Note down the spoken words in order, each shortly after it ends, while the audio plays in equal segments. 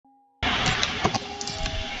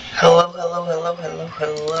hello,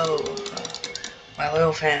 my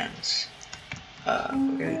loyal fans. We're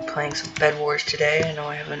gonna be playing some Bedwars today. I know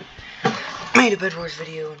I haven't made a Bedwars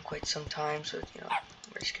video in quite some time, so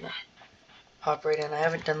we're just gonna hop right in. I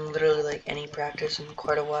haven't done literally like any practice in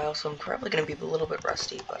quite a while, so I'm probably gonna be a little bit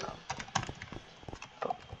rusty, but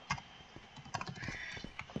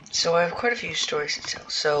So I have quite a few stories to tell.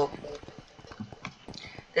 So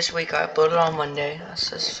this week I uploaded on Monday.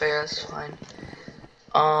 That's fair. That's fine.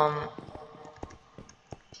 On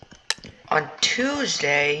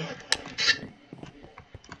Tuesday,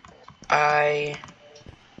 I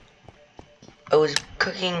was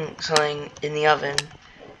cooking something in the oven,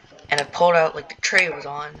 and I pulled out like the tray was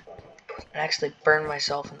on, and I actually burned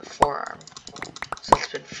myself in the forearm. So that's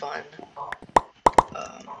been fun.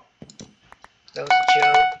 That was a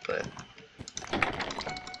joke, but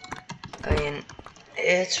I mean,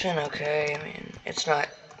 it's been okay. I mean, it's not.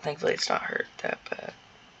 Thankfully, it's not hurt that bad.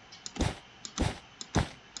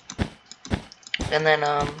 And then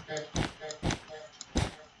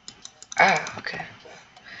okay.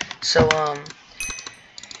 So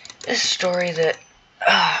this story that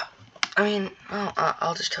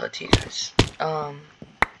I'll just tell it to you guys.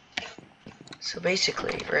 So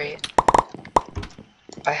basically, right,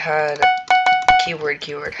 I had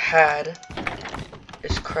keyword had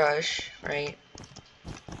this crush, right?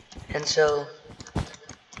 And so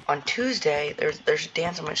on Tuesday there's a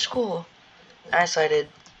dance at my school, and I decided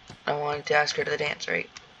I wanted to ask her to the dance, right?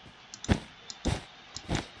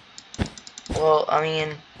 Well, I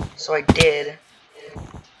mean, so I did.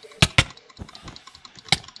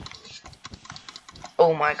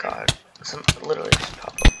 Oh my god. Some literally just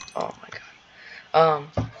popped up. Oh my god.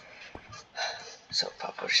 So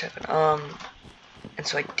pop up just happened. And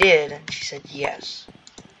so I did, and she said yes.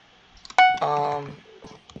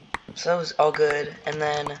 So that was all good, and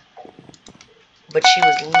then but she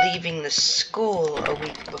was leaving the school a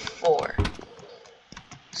week before.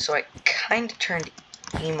 So I kinda turned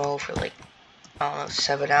emo for like, I don't know,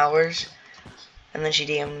 7 hours. And then she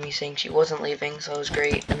DM'd me saying she wasn't leaving, so it was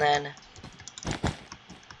great. And then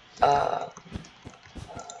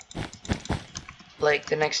like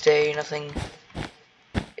the next day, nothing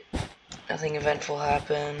eventful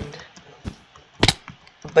happened.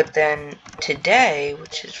 But then today,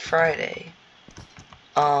 which is Friday,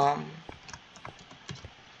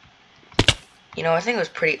 I think it was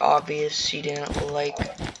pretty obvious she didn't like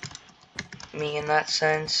me in that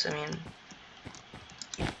sense. I mean,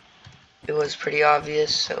 it was pretty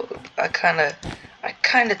obvious, so I kinda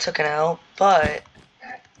took an L, but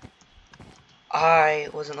I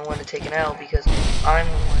wasn't the one to take an L because I'm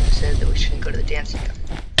the one who said that we shouldn't go to the dance together.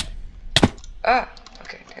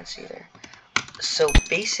 Okay, didn't see you there. So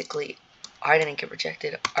basically, I didn't get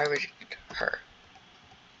rejected, I rejected her.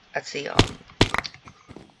 That's the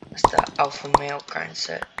alpha male grind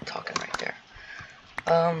set talking right there.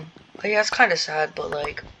 But yeah, it's kinda sad, but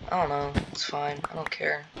like, I don't know, it's fine, I don't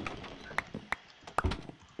care.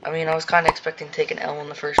 I mean, I was kinda expecting to take an L in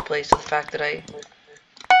the first place, so the fact that she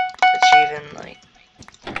even, like,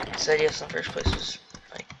 said yes in the first place was,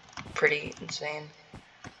 like, pretty insane.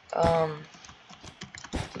 I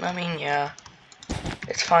mean, yeah,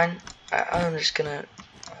 it's fine. I'm just gonna,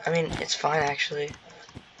 it's fine, actually.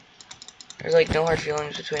 There's, like, no hard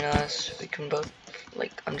feelings between us. We can both,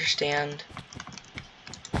 like, understand.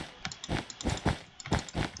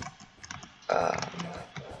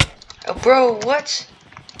 Oh, bro, what?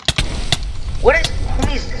 What is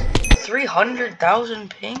homie's 300,000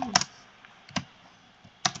 ping?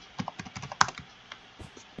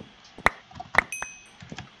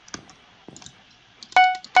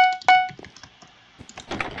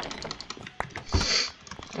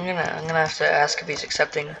 I'm gonna have to ask if he's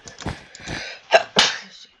accepting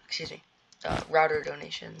excuse me, router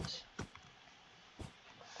donations.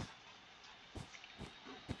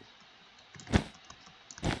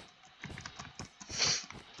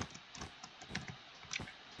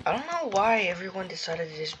 I don't know why everyone decided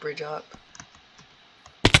to just bridge up.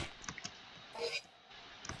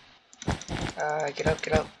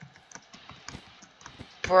 Get up.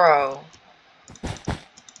 Bro.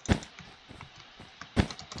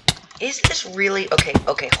 Is this really... Okay,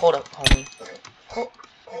 hold up, homie.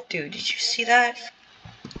 Dude, did you see that?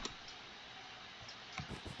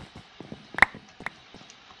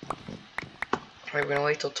 Alright, we're gonna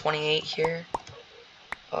wait till 28 here.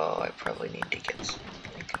 Oh, I probably need to get some...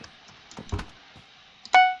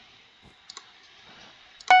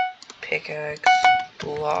 Pickaxe,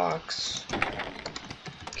 blocks.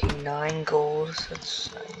 Okay, 9 gold, that's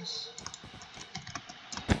nice.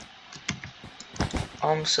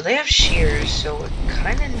 So they have shears, so it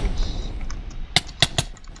kinda needs...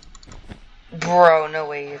 Bro, no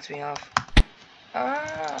way he gets me off.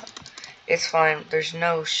 Ah, it's fine. There's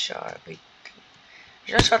no shot. We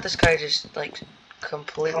just shot this guy just like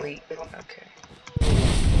completely. Okay.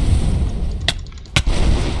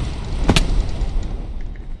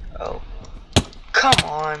 Oh, come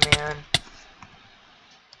on, man.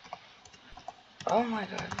 Oh my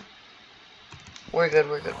god. We're good.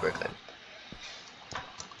 We're good. We're good.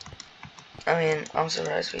 I mean, I'm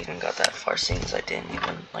surprised we even got that far, seeing as I didn't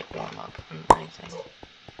even like warm up and anything.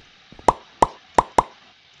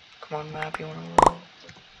 Come on, map. You wanna roll?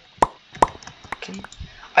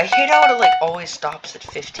 I hate how it like always stops at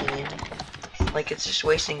 15. Like it's just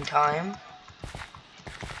wasting time.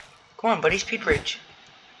 Come on, buddy, speed bridge.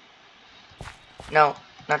 No,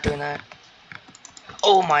 not doing that.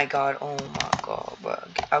 Oh my god, bro.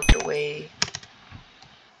 Get out the way.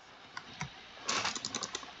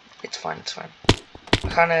 It's fine, it's fine. I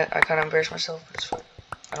kinda embarrassed myself, but it's fine.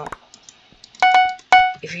 I don't.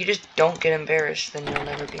 If you just don't get embarrassed, then you'll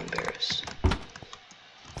never be embarrassed.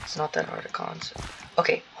 It's not that hard a concept.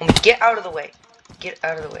 Okay, homie, get out of the way. Get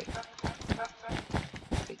out of the way.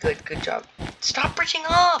 Okay, good job. Stop bridging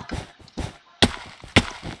up!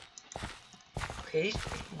 Okay,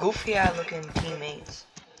 goofy eye looking teammates.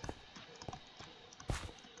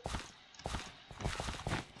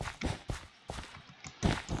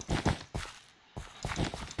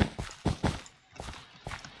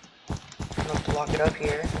 I'm gonna block it up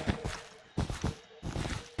here.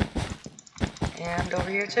 And over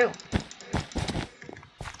here too.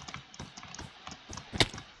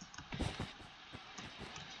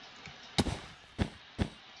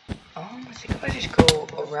 I think if I just go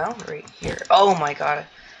around right here. Oh my god.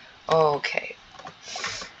 Okay.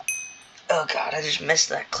 Oh god, I just missed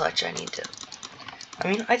that clutch. I need to. I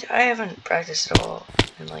mean, I haven't practiced at all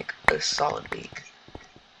in like a solid week.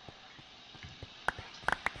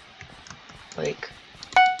 Like,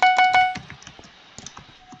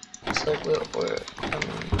 it's like I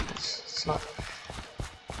mean, it's not.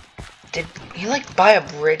 Did he like buy a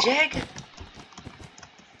bridge egg?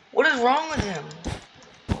 What is wrong with him?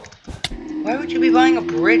 Why would you be buying a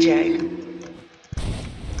bridge egg?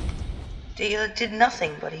 He like, did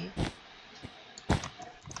nothing, buddy.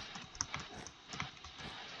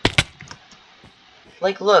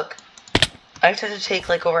 Like, look. I have to take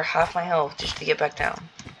like over half my health just to get back down.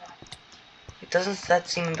 Doesn't that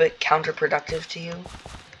seem a bit counterproductive to you?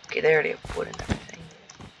 Okay, they already have wood and everything.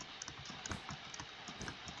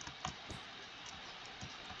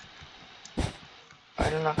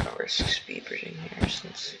 Alright, I'm not gonna risk speed bridging here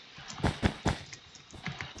since.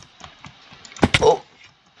 Oh!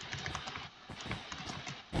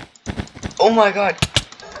 Oh my god!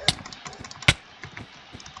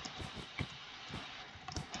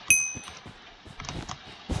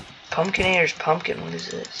 Pumpkinator's pumpkin, what is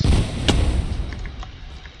this?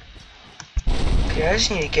 Okay, I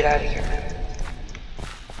just need to get out of here, man.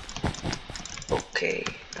 Okay,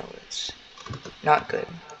 no, it's not good.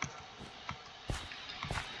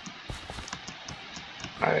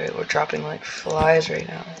 Alright, we're dropping like flies right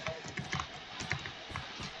now.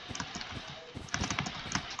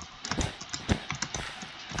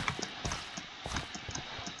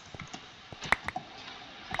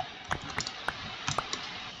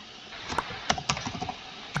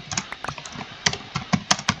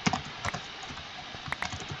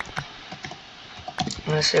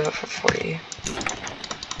 I'm gonna save it for 40.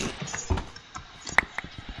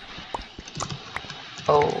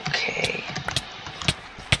 Okay.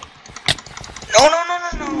 No, no, no,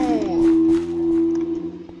 no, no!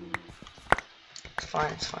 It's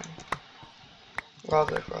fine, it's fine. We're all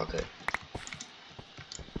good, we're all good.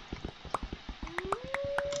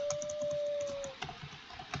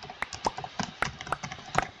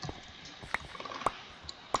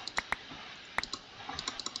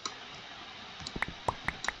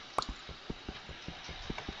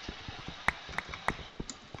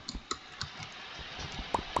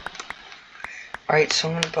 Alright, so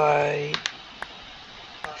I'm gonna buy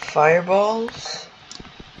fireballs.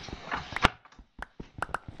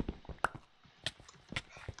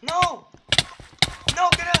 No! No,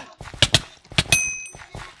 get out!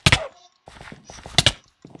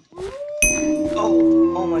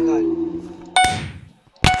 Oh my god.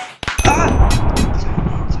 Ah!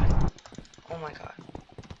 Inside. Oh my god.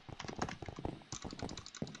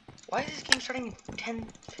 Why is this game starting in 10,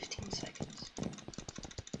 15 seconds?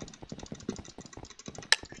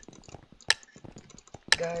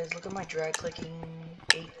 Guys, look at my drag clicking,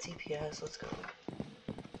 8 CPS, let's go.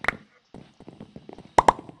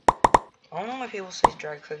 I don't know why people say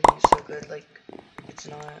drag clicking is so good, like, it's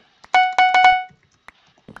not.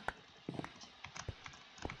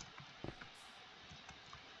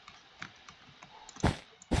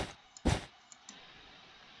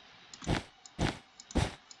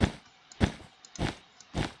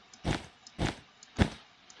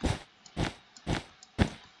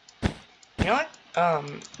 You know what?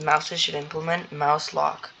 Mouses should implement mouse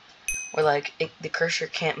lock, where like the cursor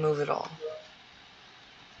can't move at all.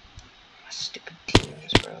 Stupid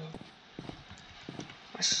teams, bro.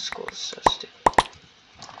 My school is so stupid.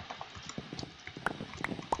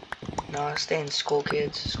 No, stay in school,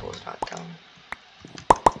 kids. School's not dumb.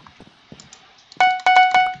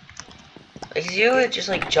 Like, it just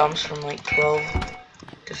like jumps from like 12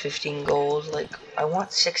 to 15 goals. Like, I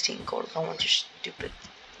want 16 goals. I don't want your stupid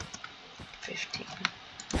 15.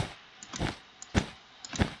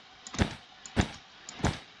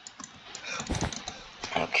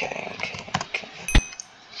 Okay.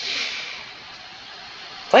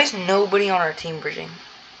 Why is nobody on our team bridging?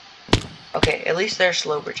 Okay, at least they're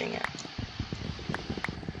slow bridging it.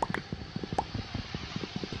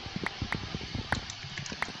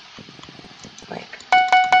 Like,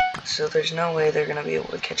 so there's no way they're gonna be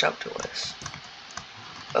able to catch up to us.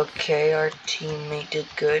 Okay, our teammate did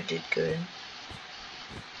good.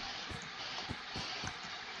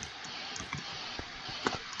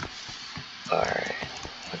 Alright,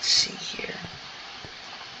 let's see here.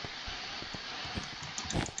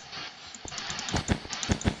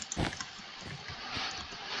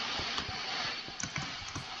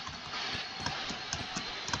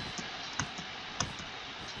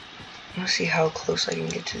 Let's see how close I can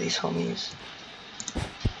get to these homies.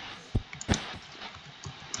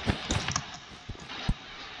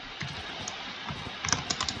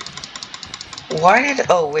 Why did...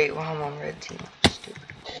 Oh, wait, well, I'm on red team. Stupid.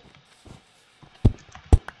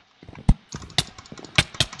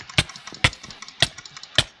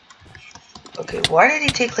 Okay, why did he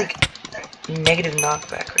take, like, negative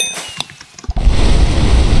knockback right now?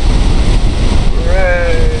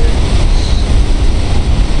 Red.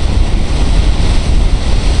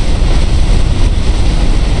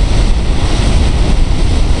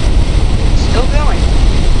 Still going.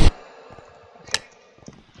 Okay.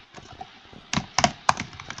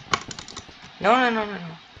 No.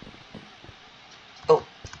 Oh.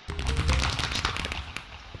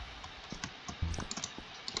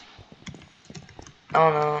 I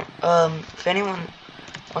don't know. If anyone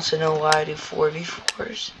wants to know why I do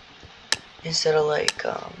 4v4s instead of like,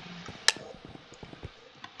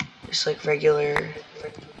 just like regular,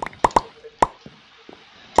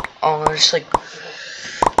 I don't know, just like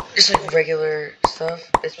regular stuff,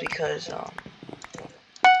 it's because, oh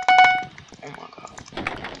my god.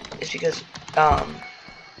 It's because,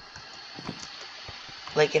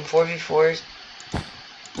 like in 4v4s,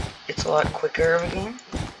 it's a lot quicker of a game.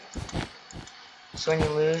 So when you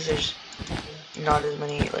lose, there's not as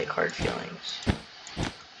many, like, hard feelings.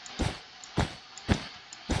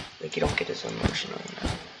 Like, you don't get as emotional, you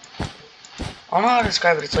know? I don't know how to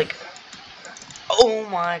describe it. It's like, oh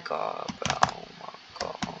my god, bro.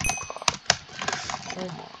 Oh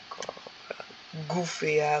my god, bro.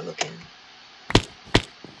 Goofy eye looking.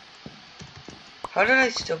 How did I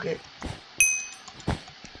still get...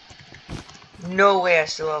 No way I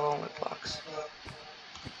still have all my blocks.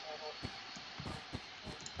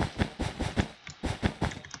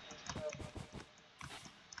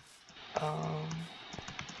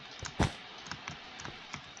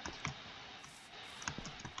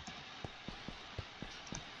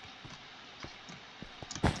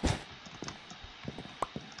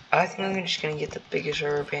 I think I'm just gonna get the biggest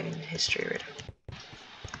rubber band in history right now.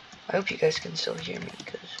 I hope you guys can still hear me,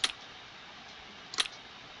 because...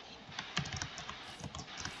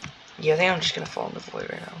 Yeah, I think I'm just gonna fall in the void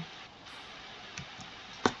right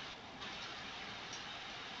now.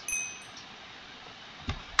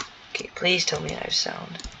 Okay, please tell me I have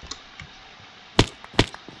sound.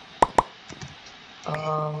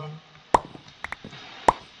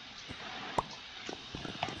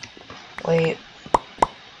 Wait.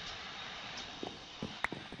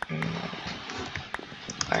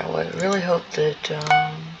 Alright, well, I really hope that,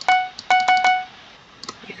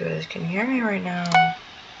 you guys can hear me right now.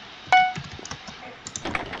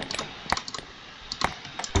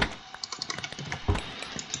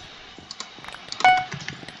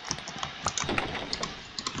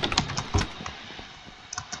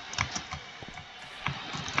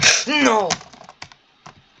 No!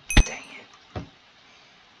 Dang it.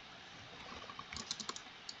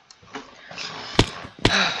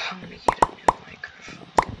 I'm gonna get a new microphone.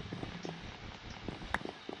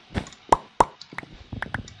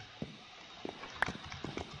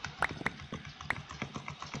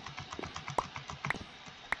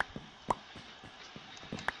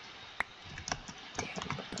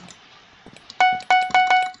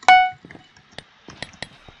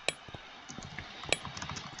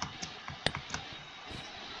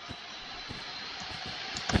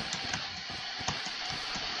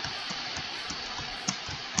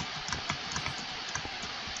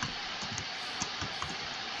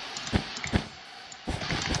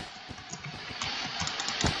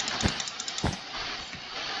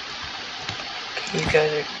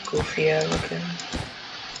 guys are goofy at looking.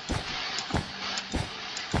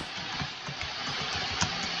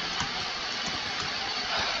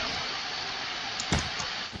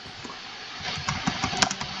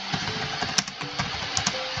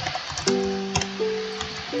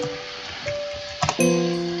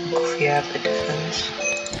 Goofy at the defense.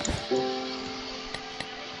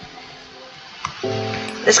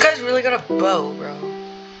 This guy's really got a bow, bro.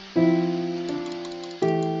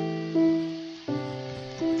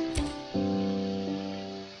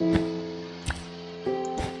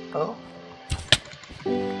 Oh.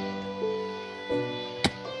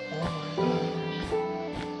 Oh my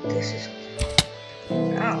god. This is...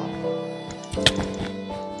 Ow.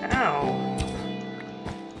 Ow.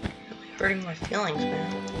 You're hurting my feelings,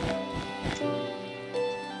 man.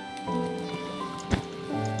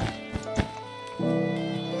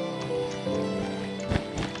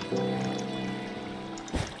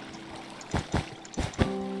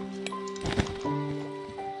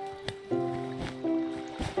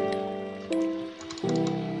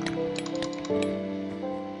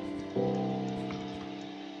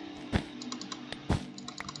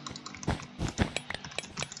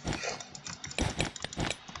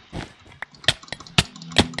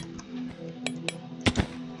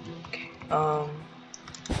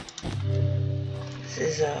 This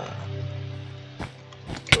is, okay,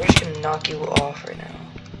 we're just gonna knock you off right now.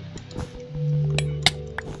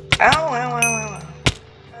 Ow, ow, ow, ow, ow.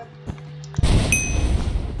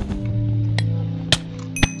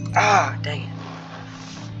 Ah, dang it.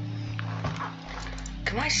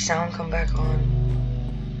 Can my sound come back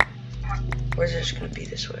on? Or is it just gonna be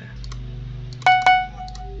this way?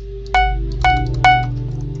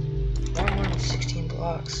 More than 16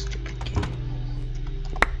 blocks, stupid game.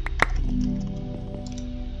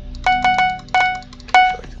 Okay,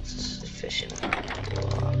 I feel like that's sufficient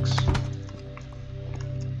blocks.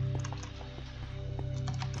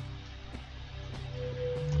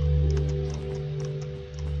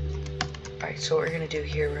 Alright, so what we're gonna do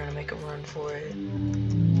here, we're gonna make a run for it.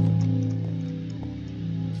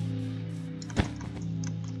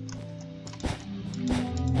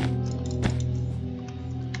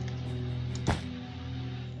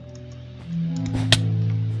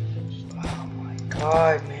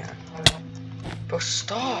 God, man. Bro,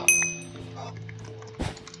 stop.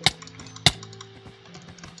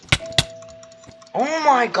 Oh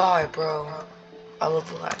my god, bro. I love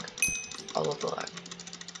the lag. I love the lag.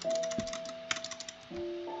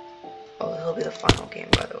 Oh, this will be the final game,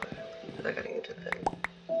 by the way. Because I gotta get to bed.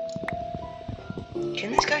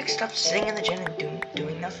 Can this guy stop sitting in the gym and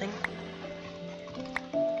doing nothing?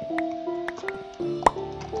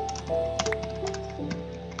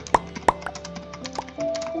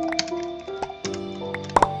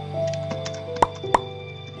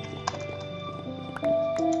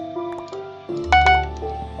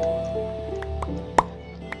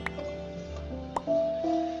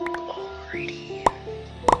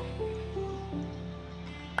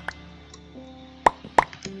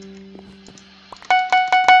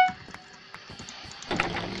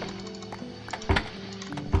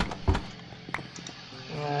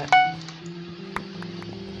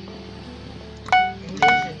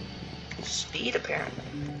 Speed, apparently.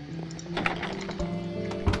 I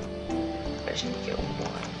just need to get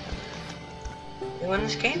one. We win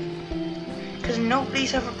this game? Because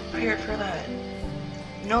nobody's ever prepared for that.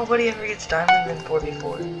 Nobody ever gets diamond in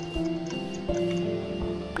 4v4.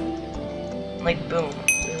 Like, boom.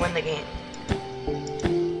 We win the game.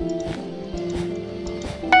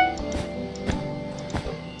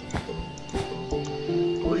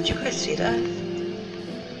 Oh, did you guys see that?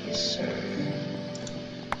 Yes, sir.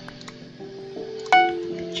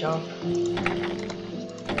 Jump.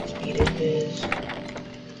 Speed it is.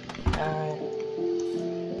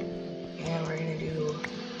 And we're gonna do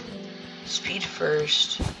speed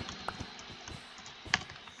first.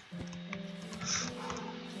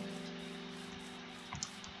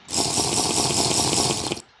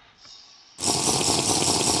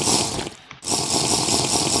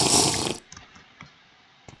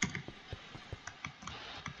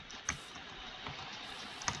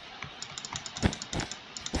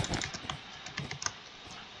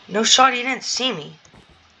 No shot, he didn't see me.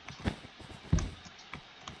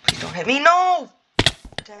 Please don't hit me. No!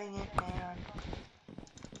 Dang it, man.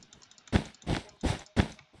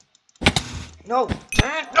 No!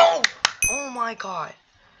 Dang it, no! Oh my god.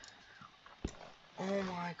 Oh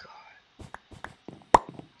my god.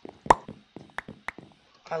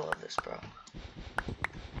 I love this, bro.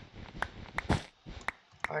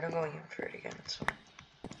 Alright, I'm going in for it again. It's fine.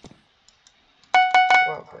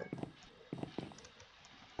 We're all good.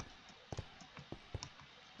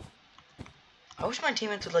 I wish my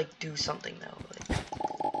teammates would like do something though. Like,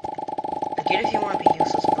 I get if you want to be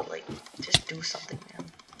useless, but like, just do something, man.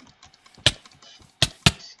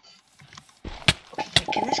 Okay,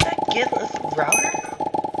 can this guy get a router?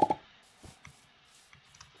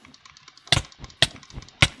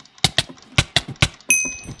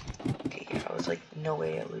 Okay, yeah, I was like, no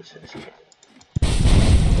way I lose to this kid.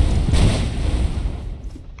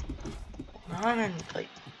 Now I'm in like.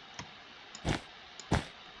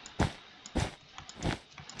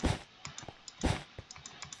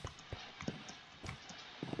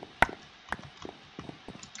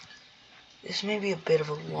 This may be a bit of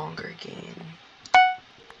a longer game.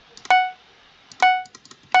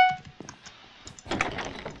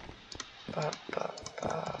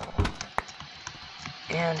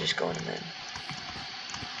 And just going in.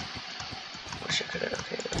 Wish I could have.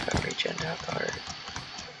 Okay, I got regen to have the heart.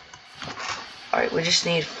 Alright, we just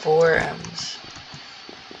need 4 M's.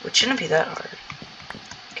 Which shouldn't be that hard.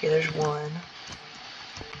 Okay, there's 1.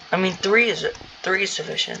 I mean, 3 is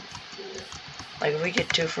sufficient. Like, if we get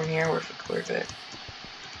 2 from here, we're good.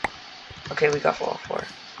 Okay, we got all 4.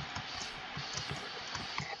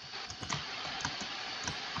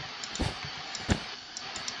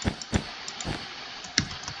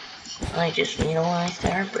 I just need a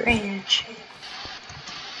one-star bridge.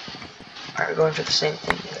 Alright, we're going for the same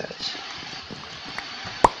thing, guys.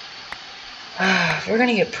 If we're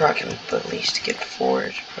gonna get proc, but at least get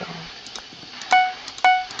forward, bro.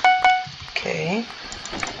 Okay.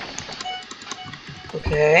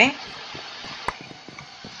 Okay.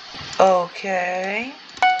 Okay.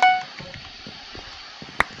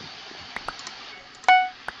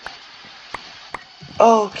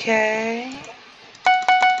 Okay.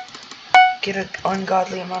 Get an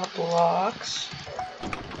ungodly amount of blocks.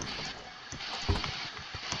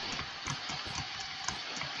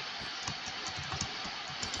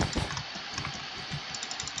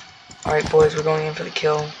 Alright, boys, we're going in for the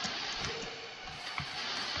kill.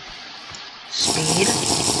 Speed.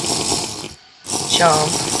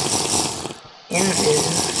 Jump.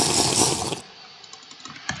 Invis.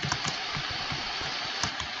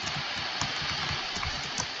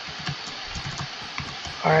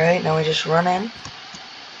 Alright, now we just run in.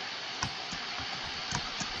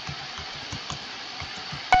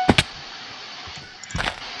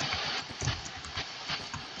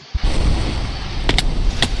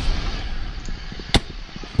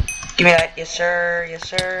 Give me that. Yes, sir. Yes,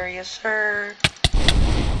 sir. Yes, sir.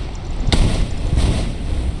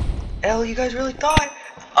 L, you guys really thought?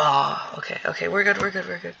 Ah, okay. Okay, we're good. We're good.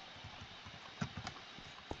 We're good.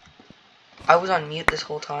 I was on mute this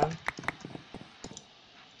whole time.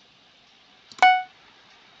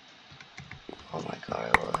 Oh my god,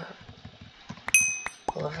 I love it.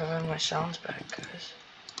 I love having my sounds back, guys.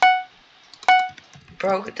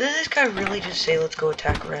 Bro, did this guy really just say, let's go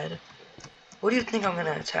attack red? What do you think I'm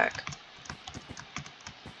gonna attack?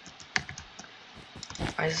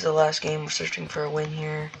 Alright, this is the last game. We're searching for a win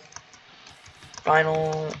here.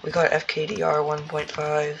 Final, we got FKDR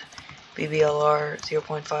 1.5, BBLR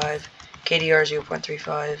 0.5, KDR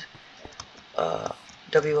 0.35,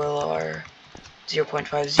 WLR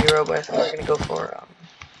 0.50, but I think we're gonna go for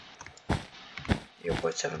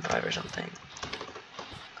 0.75 or something,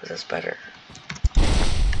 because that's better.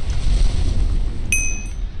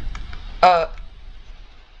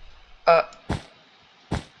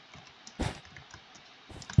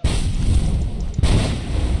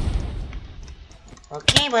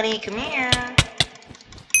 Okay, buddy, come here.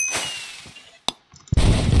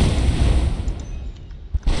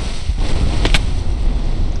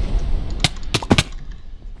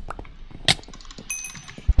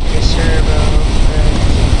 Yes, sir, bro.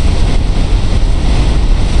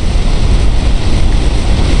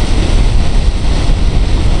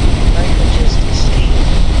 I could just escape.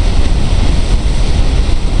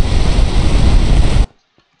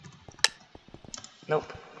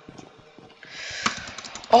 Nope.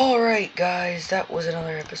 Alright, guys, that was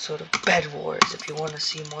another episode of Bed Wars. If you want to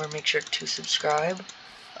see more, make sure to subscribe.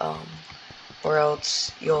 Or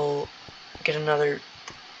else you'll get a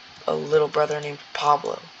little brother named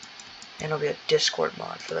Pablo. And it'll be a Discord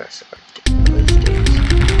mod for the rest of our days.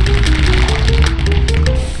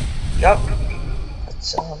 Yup.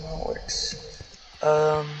 That's how it works.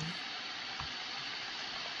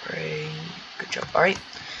 Great. Good job. Alright.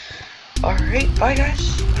 Alright, bye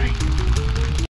guys. Bye.